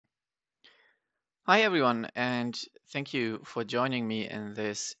Hi, everyone, and thank you for joining me in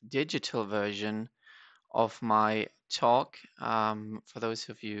this digital version of my talk. For those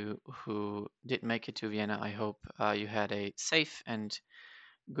of you who did make it to Vienna, I hope you had a safe and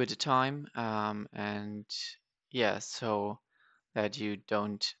good time. And yeah, so that you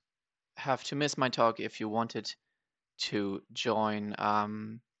don't have to miss my talk if you wanted to join.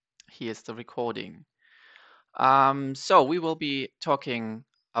 Here's the recording. So we will be talking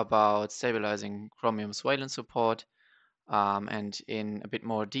about stabilizing Chromium's Wayland support and in a bit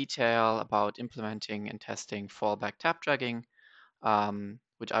more detail about implementing and testing fallback tap dragging,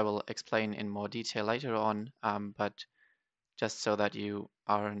 which I will explain in more detail later on. But just so that you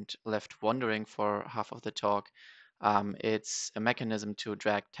aren't left wondering for half of the talk, it's a mechanism to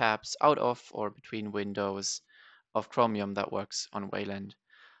drag tabs out of or between windows of Chromium that works on Wayland.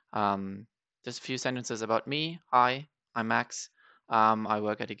 Um, just a few sentences about me. Hi, I'm Max. I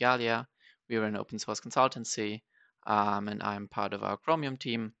work at Igalia. We're an open source consultancy, and I'm part of our Chromium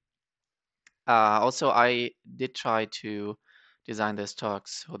team. Also, I did try to design this talk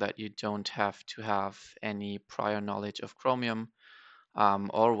so that you don't have to have any prior knowledge of Chromium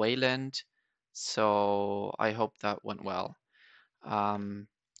or Wayland. So I hope that went well. Um,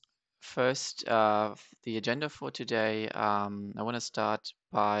 First, the agenda for today. I want to start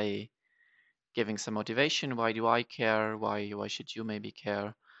by giving some motivation. Why do I care? Why should you maybe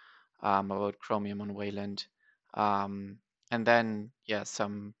care about Chromium on Wayland? Um, and then, yeah,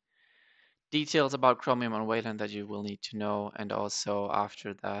 some details about Chromium on Wayland that you will need to know. And also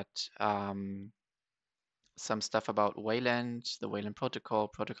after that, some stuff about Wayland, the Wayland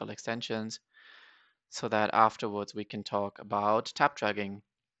protocol extensions, so that afterwards we can talk about tap dragging.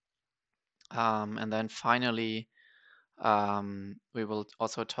 And then finally, we will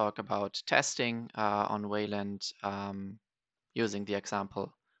also talk about testing on Wayland using the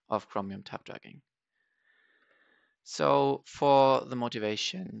example of Chromium tap dragging. So for the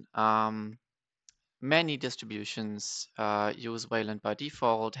motivation, many distributions use Wayland by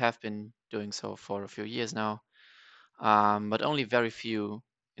default, have been doing so for a few years now, but only very few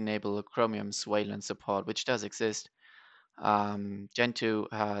enable Chromium's Wayland support, which does exist. Gentoo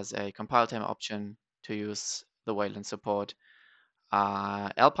has a compile time option to use the Wayland support.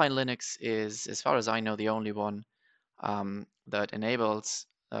 Alpine Linux is, as far as I know, the only one that enables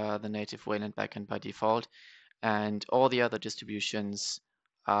the native Wayland backend by default, and all the other distributions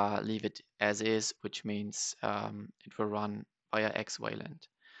leave it as is, which means it will run via X Wayland.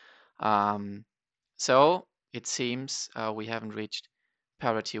 So it seems we haven't reached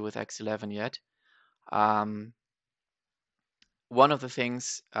parity with X11 yet. Um, One of the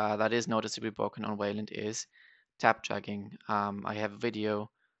things that is noticeably broken on Wayland is tap dragging. I have a video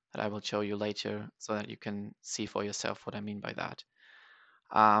that I will show you later so that you can see for yourself what I mean by that.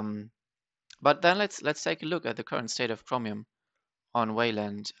 But then let's take a look at the current state of Chromium on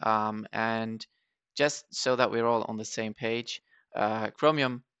Wayland. And just so that we're all on the same page,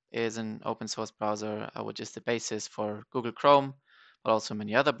 Chromium is an open source browser, which is the basis for Google Chrome, but also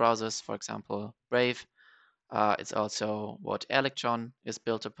many other browsers, for example, Brave. It's also what Electron is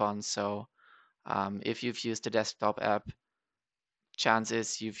built upon. So if you've used a desktop app,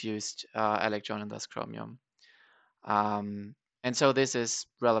 chances you've used Electron and thus Chromium. Um, and so this is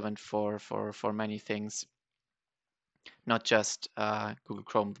relevant for many things, not just Google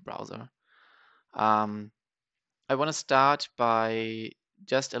Chrome, the browser. Um, I want to start by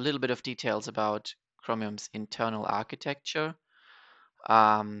just a little bit of details about Chromium's internal architecture.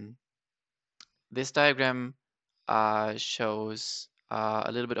 Um, this diagram shows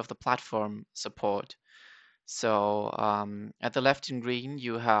a little bit of the platform support. So at the left in green,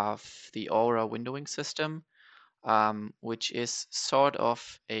 you have the Aura windowing system, which is sort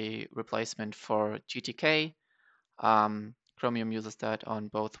of a replacement for GTK. Chromium uses that on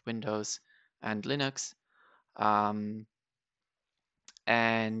both Windows and Linux.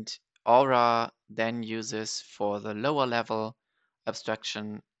 And Aura then uses for the lower level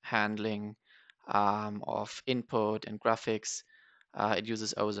abstraction handling of input and graphics, it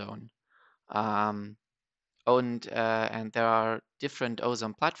uses Ozone. Um, and there are different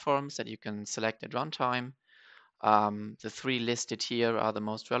Ozone platforms that you can select at runtime. The three listed here are the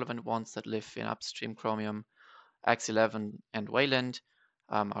most relevant ones that live in upstream Chromium. X11 and Wayland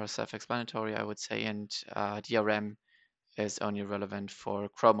are self-explanatory, I would say, and DRM is only relevant for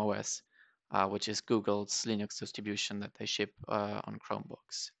Chrome OS, which is Google's Linux distribution that they ship on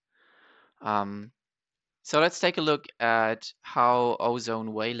Chromebooks. So let's take a look at how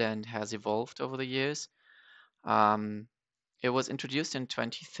Ozone Wayland has evolved over the years. It was introduced in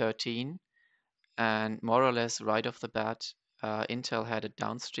 2013, and more or less right off the bat, Intel had a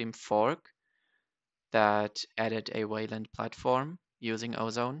downstream fork that added a Wayland platform using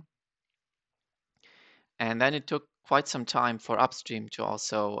Ozone. And then it took quite some time for upstream to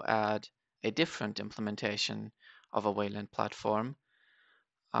also add a different implementation of a Wayland platform,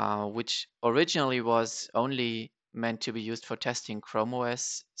 which originally was only meant to be used for testing Chrome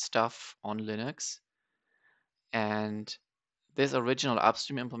OS stuff on Linux. And this original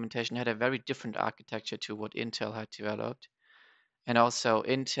upstream implementation had a very different architecture to what Intel had developed. And also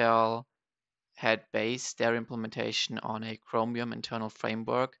Intel had based their implementation on a Chromium internal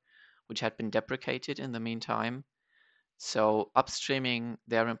framework, which had been deprecated in the meantime. So upstreaming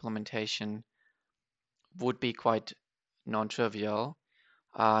their implementation would be quite non-trivial.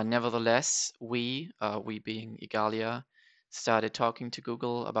 Nevertheless, we being Igalia, started talking to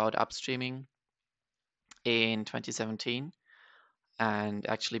Google about upstreaming in 2017 and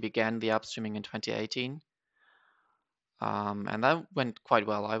actually began the upstreaming in 2018. And that went quite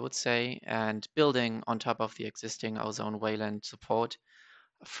well, I would say. And building on top of the existing Ozone Wayland support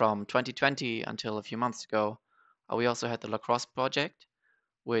from 2020 until a few months ago, we also had the Lacrosse project,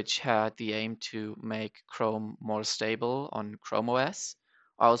 which had the aim to make Chrome more stable on Chrome OS,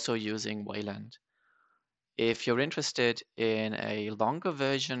 also using Wayland. If you're interested in a longer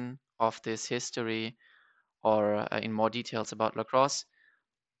version of this history or in more details about Lacrosse,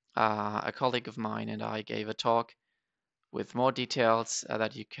 a colleague of mine and I gave a talk with more details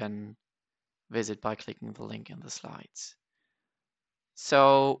that you can visit by clicking the link in the slides.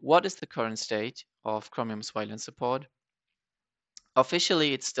 So what is the current state of Chromium's Wayland support?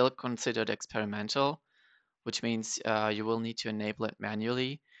 Officially, it's still considered experimental, which means you will need to enable it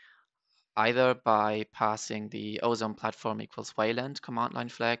manually, either by passing the Ozone platform equals Wayland command line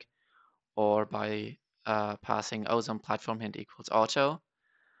flag, or by passing Ozone platform hint equals auto.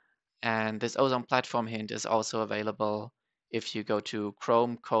 And this Ozone platform hint is also available if you go to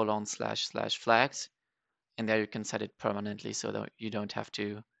chrome://flags, and there you can set it permanently so that you don't have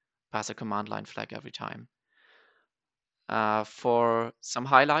to pass a command line flag every time. For some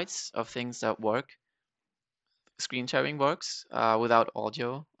highlights of things that work, screen sharing works without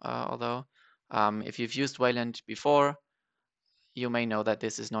audio, although if you've used Wayland before, you may know that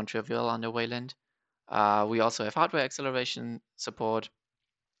this is non-trivial under Wayland. We also have hardware acceleration support.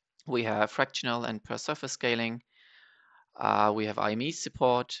 We have fractional and per surface scaling. We have IME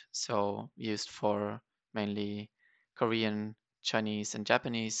support, so used for mainly Korean, Chinese, and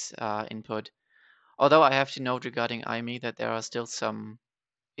Japanese input. Although I have to note regarding IME that there are still some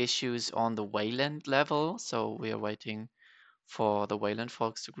issues on the Wayland level, so we are waiting for the Wayland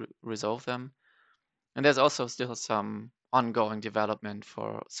folks to resolve them. And there's also still some ongoing development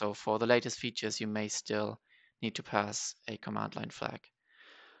for the latest features, you may still need to pass a command line flag.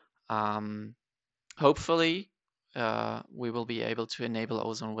 Hopefully, we will be able to enable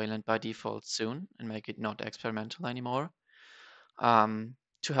Ozone Wayland by default soon and make it not experimental anymore.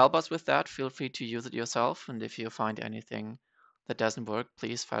 To help us with that, feel free to use it yourself. And if you find anything that doesn't work,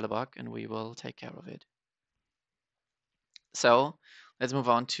 please file a bug and we will take care of it. So let's move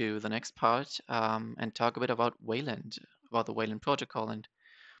on to the next part and talk a bit about Wayland, about the Wayland protocol and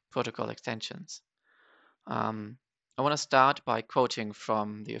protocol extensions. I want to start by quoting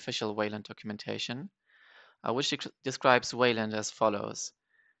from the official Wayland documentation, which describes Wayland as follows.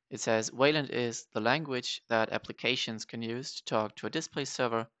 It says, Wayland is the language that applications can use to talk to a display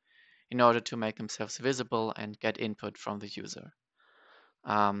server in order to make themselves visible and get input from the user.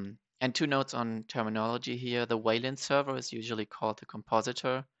 And two notes on terminology here. The Wayland server is usually called the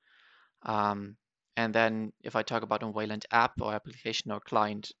compositor. And then if I talk about a Wayland app or application or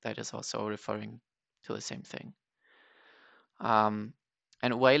client, that is also referring to the same thing. And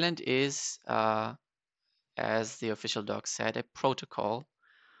Wayland is, as the official doc said, a protocol.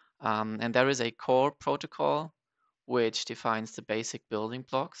 And there is a core protocol which defines the basic building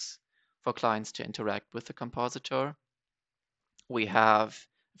blocks for clients to interact with the compositor. We have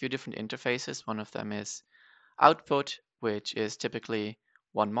a few different interfaces. One of them is output, which is typically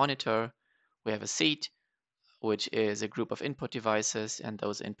one monitor. We have a seat, which is a group of input devices, and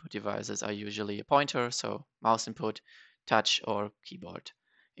those input devices are usually a pointer, so mouse input, touch, or keyboard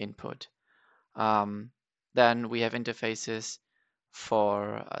input. Then we have interfaces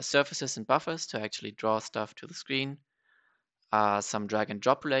for surfaces and buffers to actually draw stuff to the screen, some drag and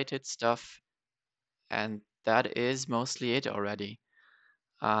drop related stuff, and that is mostly it already.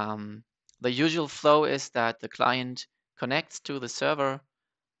 The usual flow is that the client connects to the server,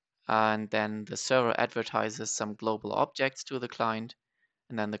 and then the server advertises some global objects to the client,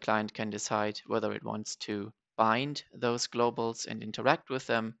 and then the client can decide whether it wants to bind those globals and interact with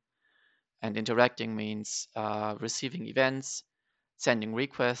them. And interacting means receiving events, sending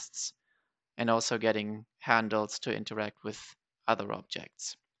requests, and also getting handles to interact with other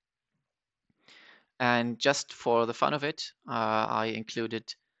objects. And just for the fun of it, I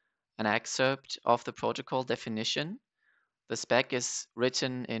included an excerpt of the protocol definition. The spec is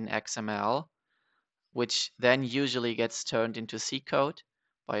written in XML, which then usually gets turned into C code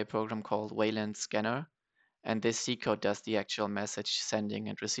by a program called Wayland Scanner. And this C code does the actual message sending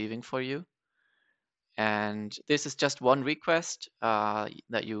and receiving for you. And this is just one request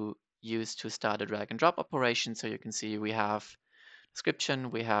that you use to start a drag and drop operation. So you can see we have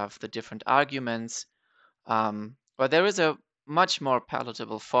description, we have the different arguments. But there is a much more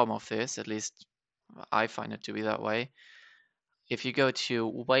palatable form of this, at least I find it to be that way. If you go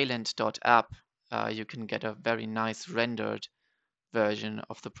to wayland.app, you can get a very nice rendered version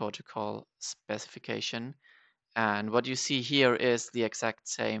of the protocol specification. And what you see here is the exact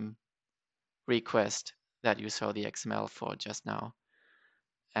same request that you saw the XML for just now.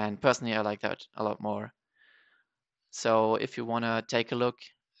 And personally, I like that a lot more. So if you want to take a look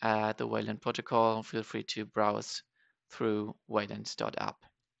at the Wayland protocol, feel free to browse through wayland.app.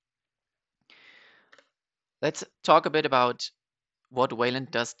 Let's talk a bit about what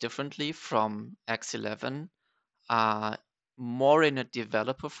Wayland does differently from X11, more in a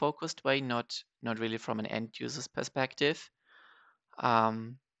developer-focused way, not really from an end user's perspective.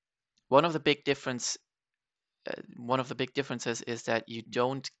 One of the big differences is that you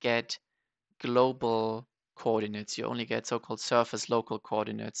don't get global coordinates. You only get so-called surface local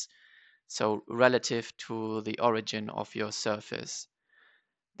coordinates, so relative to the origin of your surface.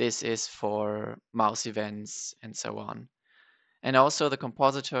 This is for mouse events and so on. And also the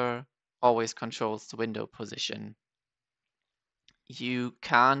compositor always controls the window position. You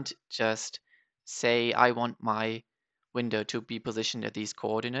can't just say, I want my window to be positioned at these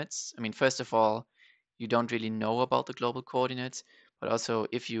coordinates. I mean, first of all, you don't really know about the global coordinates, but also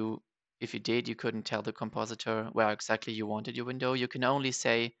if you did, you couldn't tell the compositor where exactly you wanted your window. You can only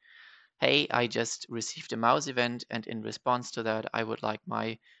say, hey, I just received a mouse event, and in response to that, I would like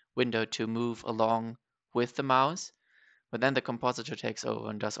my window to move along with the mouse. But then the compositor takes over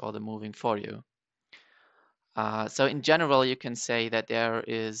and does all the moving for you. So in general, you can say that there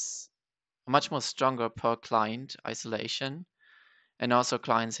is a much more stronger per client isolation, and also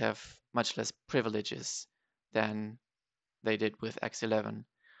clients have much less privileges than they did with X11,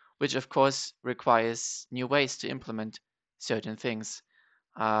 which of course requires new ways to implement certain things.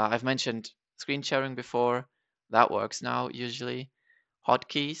 I've mentioned screen sharing before. That works now usually.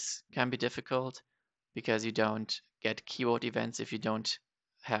 Hotkeys can be difficult because you don't get keyword events if you don't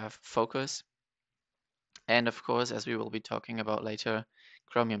have focus. And of course, as we will be talking about later,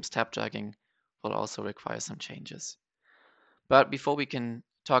 Chromium's tab dragging will also require some changes. But before we can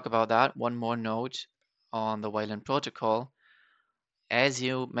talk about that, one more note on the Wayland protocol. As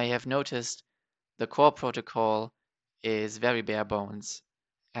you may have noticed, the core protocol is very bare bones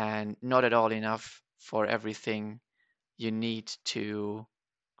and not at all enough for everything you need to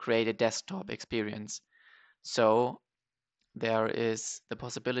create a desktop experience. So there is the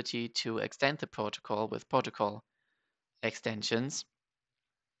possibility to extend the protocol with protocol extensions,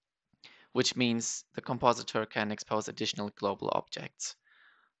 which means the compositor can expose additional global objects.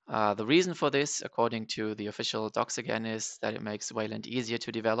 The reason for this, according to the official docs again, is that it makes Wayland easier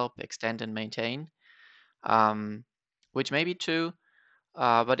to develop, extend, and maintain, which may be true,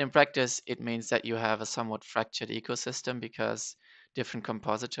 but in practice, it means that you have a somewhat fractured ecosystem because different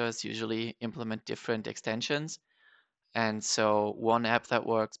compositors usually implement different extensions. And so one app that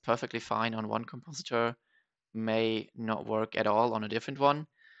works perfectly fine on one compositor may not work at all on a different one,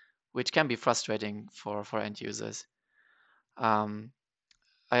 which can be frustrating for end users.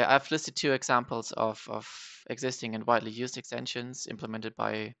 I've listed two examples of existing and widely used extensions implemented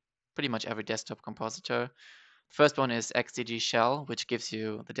by pretty much every desktop compositor. First one is XDG Shell, which gives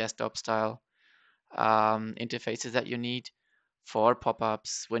you the desktop style interfaces that you need for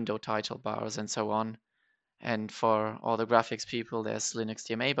pop-ups, window title bars, and so on. And for all the graphics people, there's Linux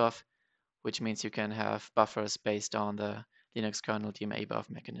DMA buff, which means you can have buffers based on the Linux kernel DMA buff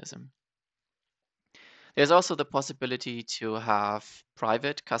mechanism. There's also the possibility to have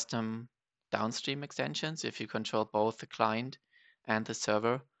private custom downstream extensions if you control both the client and the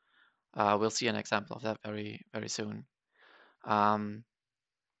server. We'll see an example of that very, very soon.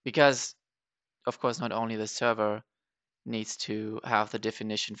 Because, of course, not only the server needs to have the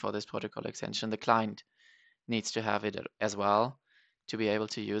definition for this protocol extension, the client needs to have it as well to be able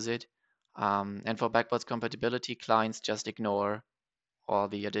to use it. And for backwards compatibility, clients just ignore all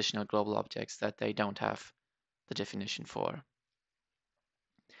the additional global objects that they don't have the definition for.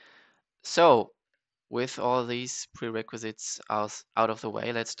 So with all these prerequisites out of the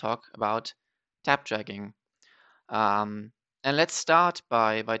way, let's talk about tap dragging. And let's start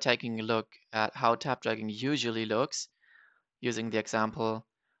by taking a look at how tap dragging usually looks using the example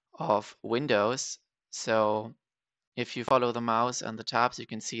of Windows. So if you follow the mouse and the tabs, you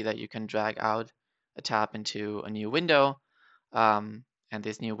can see that you can drag out a tab into a new window, and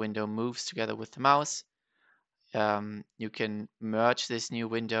this new window moves together with the mouse. You can merge this new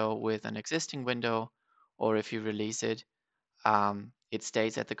window with an existing window, or if you release it, it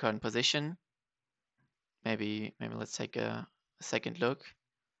stays at the current position. Maybe let's take a second look.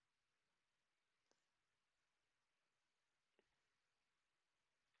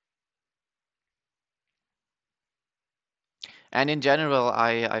 And in general,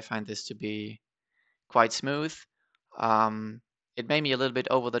 I find this to be quite smooth. Um, it may be a little bit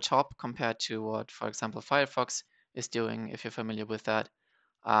over the top compared to what, for example, Firefox is doing, if you're familiar with that.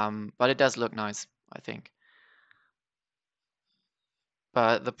 But it does look nice, I think.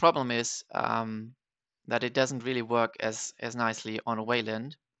 But the problem is that it doesn't really work as nicely on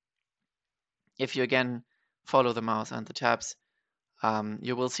Wayland. If you again follow the mouse and the tabs,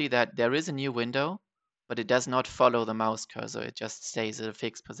 you will see that there is a new window, but it does not follow the mouse cursor. It just stays at a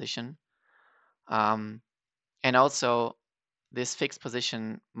fixed position. And also, this fixed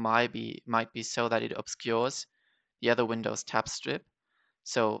position might be so that it obscures the other window's tab strip.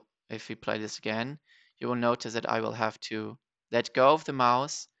 So if we play this again, you will notice that I will have to let go of the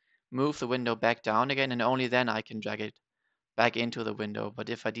mouse, move the window back down again, and only then I can drag it back into the window. But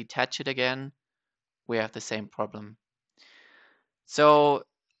if I detach it again, we have the same problem. So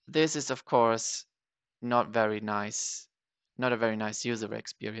this is, of course, not very nice, not a very nice user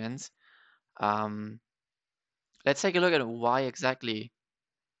experience. Let's take a look at why exactly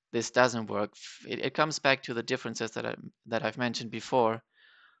this doesn't work. It comes back to the differences that I've mentioned before.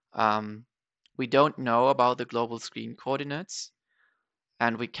 We don't know about the global screen coordinates,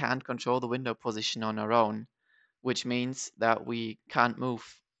 and we can't control the window position on our own, which means that we can't move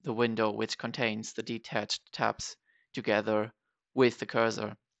the window which contains the detached tabs together with the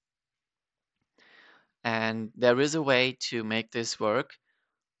cursor. And there is a way to make this work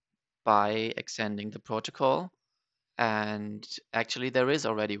by extending the protocol. And actually, there is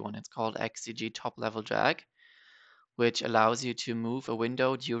already one. It's called XCG top level drag, which allows you to move a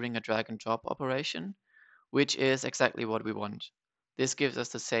window during a drag and drop operation, which is exactly what we want. This gives us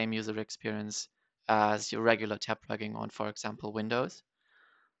the same user experience as your regular tap dragging on, for example, Windows.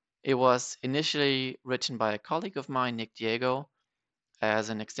 It was initially written by a colleague of mine, Nick Diego, as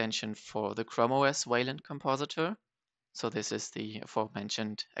an extension for the Chrome OS Wayland compositor. So this is the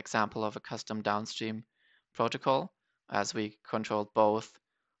aforementioned example of a custom downstream protocol, as we controlled both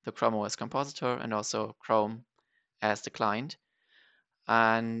the Chrome OS compositor and also Chrome as the client.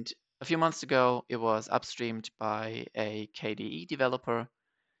 And a few months ago, it was upstreamed by a KDE developer,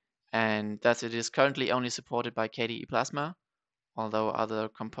 and thus it is currently only supported by KDE Plasma, although other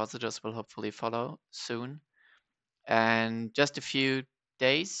compositors will hopefully follow soon. And just a few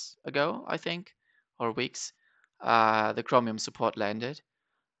days ago, I think, or weeks, the Chromium support landed.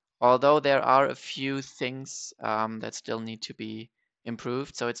 Although there are a few things that still need to be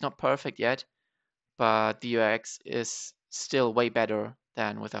improved, so it's not perfect yet, but the UX is still way better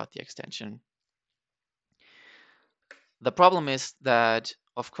than without the extension. The problem is that,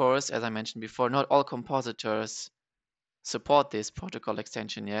 of course, as I mentioned before, not all compositors support this protocol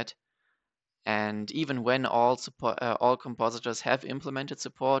extension yet. And even when all compositors have implemented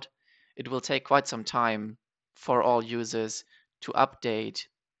support, it will take quite some time for all users to update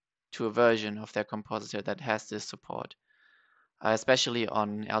to a version of their compositor that has this support. Especially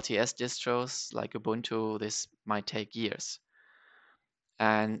on LTS distros like Ubuntu, this might take years.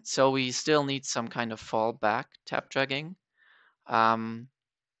 And so we still need some kind of fallback tap dragging,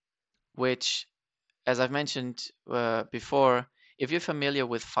 which, as I've mentioned before, if you're familiar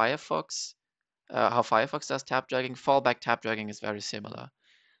with Firefox, how Firefox does tap dragging, fallback tap dragging is very similar.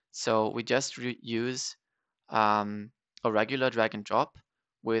 So we just use a regular drag and drop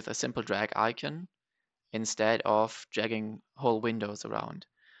with a simple drag icon instead of dragging whole windows around.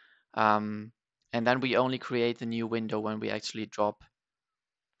 And then we only create the new window when we actually drop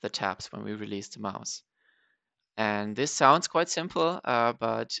the tabs, when we release the mouse. And this sounds quite simple,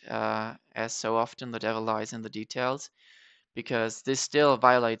 but as so often, the devil lies in the details, because this still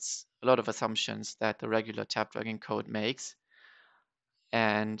violates a lot of assumptions that the regular tap dragging code makes.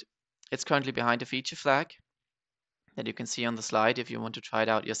 And it's currently behind a feature flag that you can see on the slide if you want to try it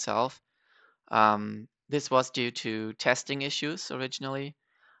out yourself. This was due to testing issues originally.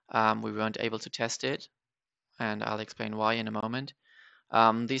 We weren't able to test it, and I'll explain why in a moment.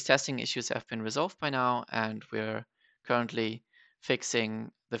 These testing issues have been resolved by now, and we're currently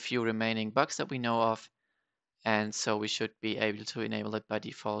fixing the few remaining bugs that we know of, and so we should be able to enable it by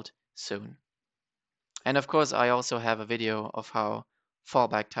default soon. And of course, I also have a video of how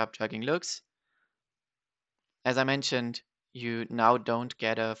fallback tab dragging looks. As I mentioned, you now don't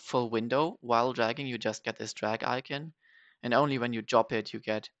get a full window while dragging, you just get this drag icon, and only when you drop it, you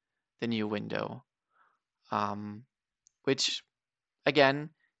get the new window, which again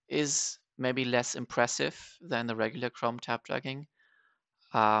is maybe less impressive than the regular Chrome tab dragging,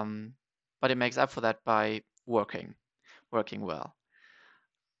 but it makes up for that by working well.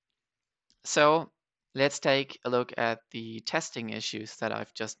 So let's take a look at the testing issues that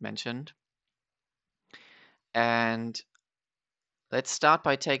I've just mentioned. And let's start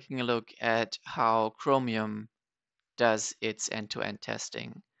by taking a look at how Chromium does its end-to-end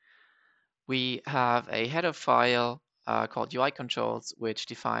testing. We have a header file called UI controls, which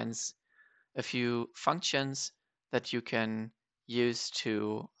defines a few functions that you can use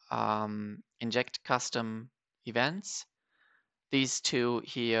to inject custom events. These two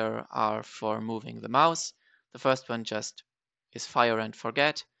here are for moving the mouse. The first one just is fire and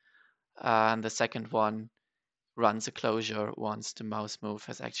forget, and the second one runs a closure once the mouse move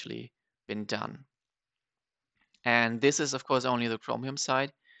has actually been done. And this is, of course, only the Chromium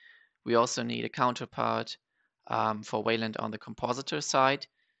side. We also need a counterpart for Wayland on the compositor side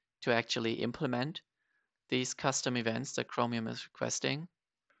to actually implement these custom events that Chromium is requesting.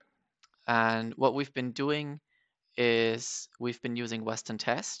 And what we've been doing is we've been using Western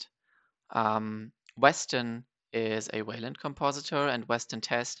Test. Western is a Wayland compositor, and Western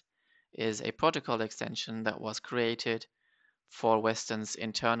Test is a protocol extension that was created for Western's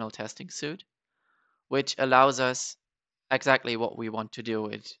internal testing suite, which allows us exactly what we want to do.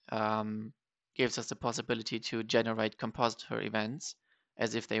 It gives us the possibility to generate compositor events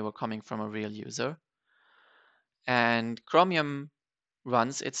as if they were coming from a real user. And Chromium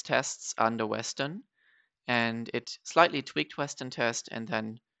runs its tests under Western, and it slightly tweaked Western Test and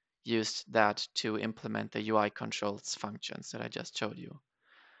then used that to implement the UI controls functions that I just showed you.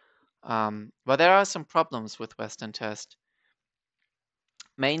 But there are some problems with Western Test,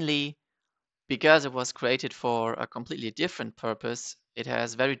 mainly because it was created for a completely different purpose. It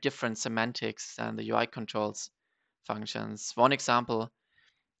has very different semantics than the UI controls functions. One example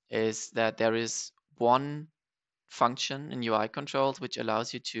is that there is one function in UI controls which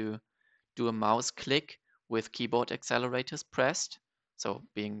allows you to do a mouse click with keyboard accelerators pressed, so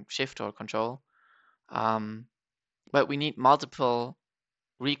being shift or control. But we need multiple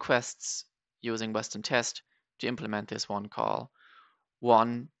requests using Western Test to implement this one call.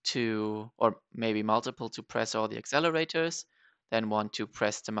 One to, or maybe multiple, to press all the accelerators, then one to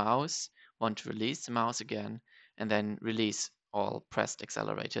press the mouse, one to release the mouse again, and then release all pressed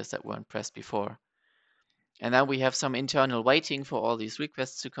accelerators that weren't pressed before. And then we have some internal waiting for all these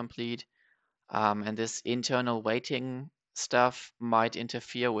requests to complete. And this internal waiting stuff might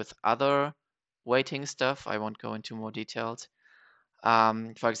interfere with other waiting stuff. I won't go into more details.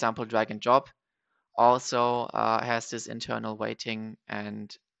 For example, drag and drop also has this internal waiting,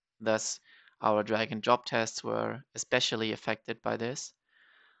 and thus our drag and drop tests were especially affected by this.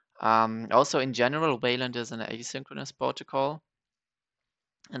 Also, in general, Wayland is an asynchronous protocol,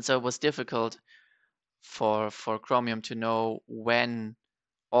 and so it was difficult for Chromium to know when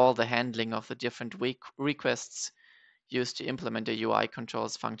all the handling of the different requests used to implement a UI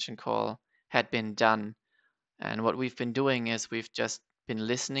controls function call had been done. And what we've been doing is we've just been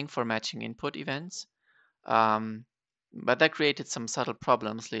listening for matching input events. But that created some subtle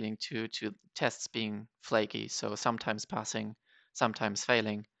problems leading to tests being flaky, so sometimes passing, sometimes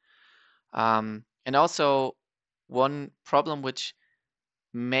failing. And also one problem which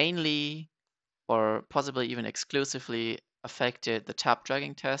mainly or possibly even exclusively affected the tab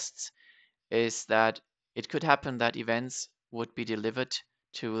dragging tests is that it could happen that events would be delivered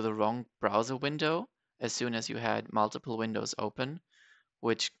to the wrong browser window as soon as you had multiple windows open,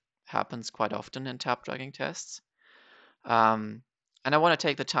 which happens quite often in tab dragging tests. And I want to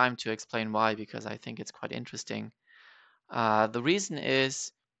take the time to explain why, because I think it's quite interesting. The reason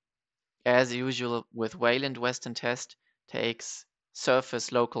is, as usual with Wayland, Western Test takes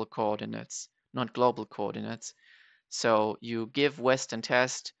surface local coordinates, not global coordinates. So you give Western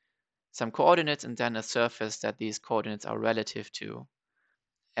Test some coordinates and then a surface that these coordinates are relative to.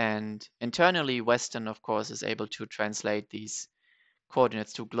 And internally, Western, of course, is able to translate these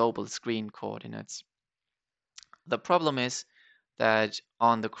coordinates to global screen coordinates. The problem is that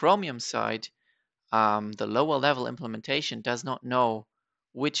on the Chromium side, the lower level implementation does not know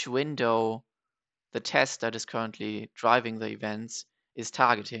which window the test that is currently driving the events is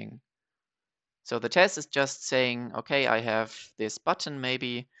targeting. So the test is just saying, okay, I have this button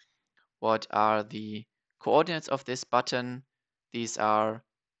maybe. What are the coordinates of this button? These are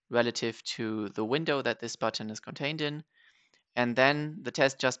relative to the window that this button is contained in. And then the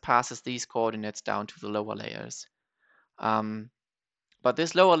test just passes these coordinates down to the lower layers. But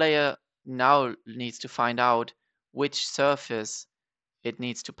this lower layer now needs to find out which surface it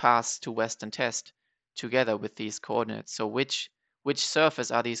needs to pass to Western test together with these coordinates. So which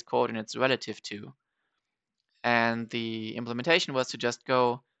surface are these coordinates relative to? And the implementation was to just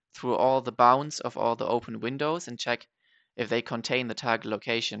go through all the bounds of all the open windows and check if they contain the target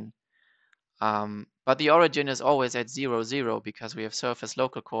location. But the origin is always at 0, 0 because we have surface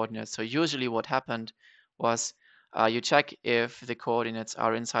local coordinates. So usually what happened was you check if the coordinates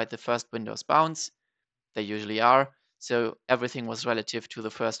are inside the first window's bounds. They usually are. So everything was relative to the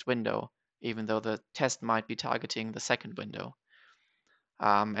first window, even though the test might be targeting the second window.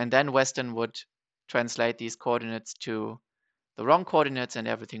 And then Western would translate these coordinates to the wrong coordinates and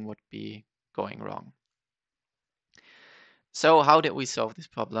everything would be going wrong. So how did we solve this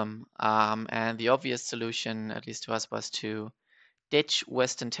problem? And the obvious solution, at least to us, was to ditch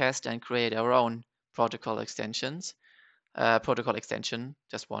Western test and create our own protocol extensions. Protocol extension,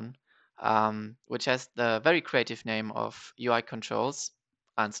 just one, which has the very creative name of UI controls,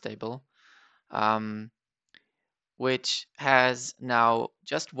 unstable, which has now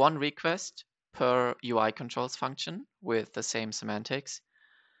just one request per UI controls function with the same semantics.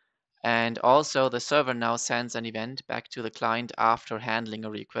 And also the server now sends an event back to the client after handling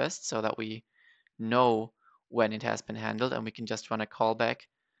a request so that we know when it has been handled and we can just run a callback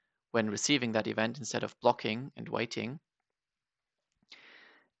when receiving that event instead of blocking and waiting.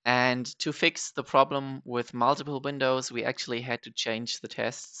 And to fix the problem with multiple windows, we actually had to change the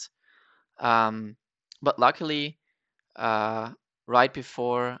tests. But luckily, right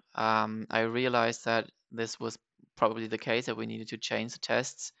before I realized that this was probably the case, that we needed to change the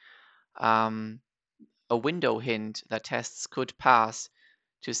tests, a window hint that tests could pass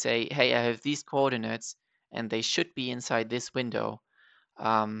to say, hey, I have these coordinates and they should be inside this window.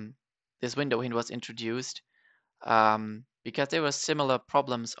 This window hint was introduced because there were similar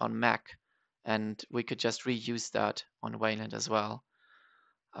problems on Mac, and we could just reuse that on Wayland as well.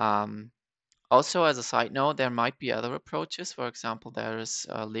 Also, as a side note, there might be other approaches. For example, there is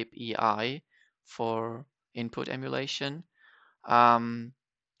libEI for input emulation,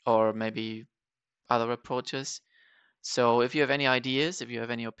 or maybe other approaches. So if you have any ideas, if you have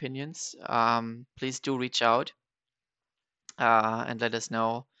any opinions, please do reach out and let us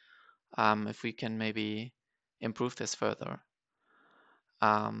know if we can maybe improve this further.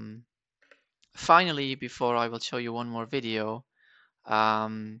 Finally, before I will show you one more video,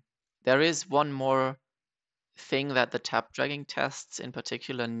 there is one more thing that the tap dragging tests in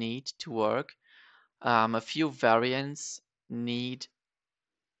particular need to work. A few variants need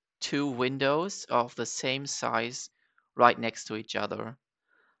two windows of the same size right next to each other.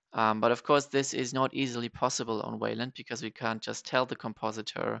 But of course, this is not easily possible on Wayland because we can't just tell the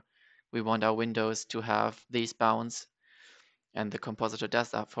compositor we want our windows to have these bounds, and the compositor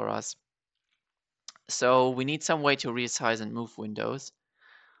does that for us. So we need some way to resize and move windows.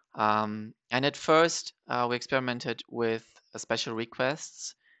 And at first, we experimented with special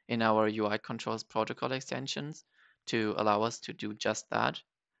requests in our UI controls protocol extensions to allow us to do just that,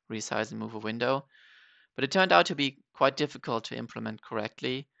 resize and move a window. But it turned out to be quite difficult to implement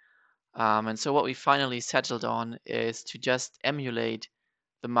correctly. And so what we finally settled on is to just emulate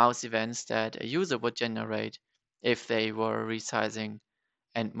the mouse events that a user would generate if they were resizing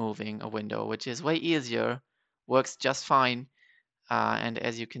and moving a window, which is way easier, works just fine, and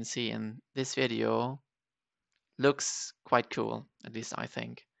as you can see in this video, looks quite cool, at least I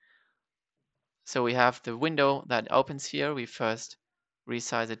think. So we have the window that opens here. We first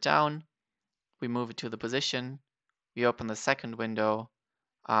resize it down, we move it to the position, we open the second window.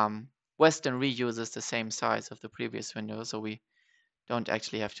 Western reuses the same size of the previous window, so we don't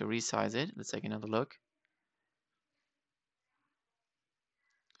actually have to resize it. Let's take another look.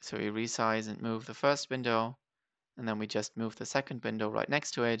 So we resize and move the first window, and then we just move the second window right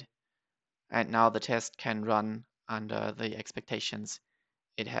next to it. And now the test can run under the expectations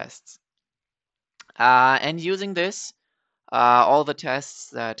it has. And using this, all the tests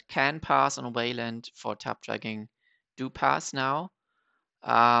that can pass on Wayland for tap dragging do pass now.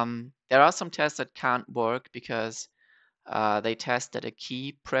 There are some tests that can't work because they test that a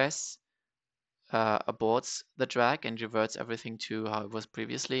key press aborts the drag and reverts everything to how it was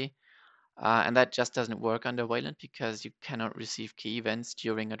previously. And that just doesn't work under Wayland because you cannot receive key events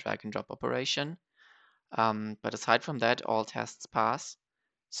during a drag and drop operation. But aside from that, all tests pass.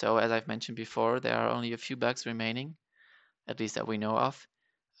 So as I've mentioned before, there are only a few bugs remaining, at least that we know of.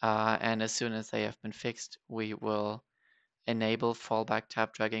 And as soon as they have been fixed, we will enable fallback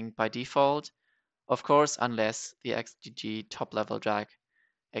tab dragging by default, of course, unless the XGG top-level drag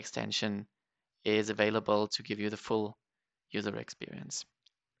extension is available to give you the full user experience.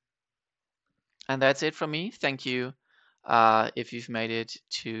 And that's it from me. Thank you if you've made it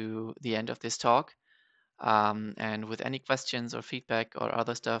to the end of this talk. And with any questions or feedback or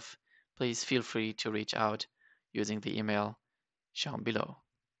other stuff, please feel free to reach out using the email shown below.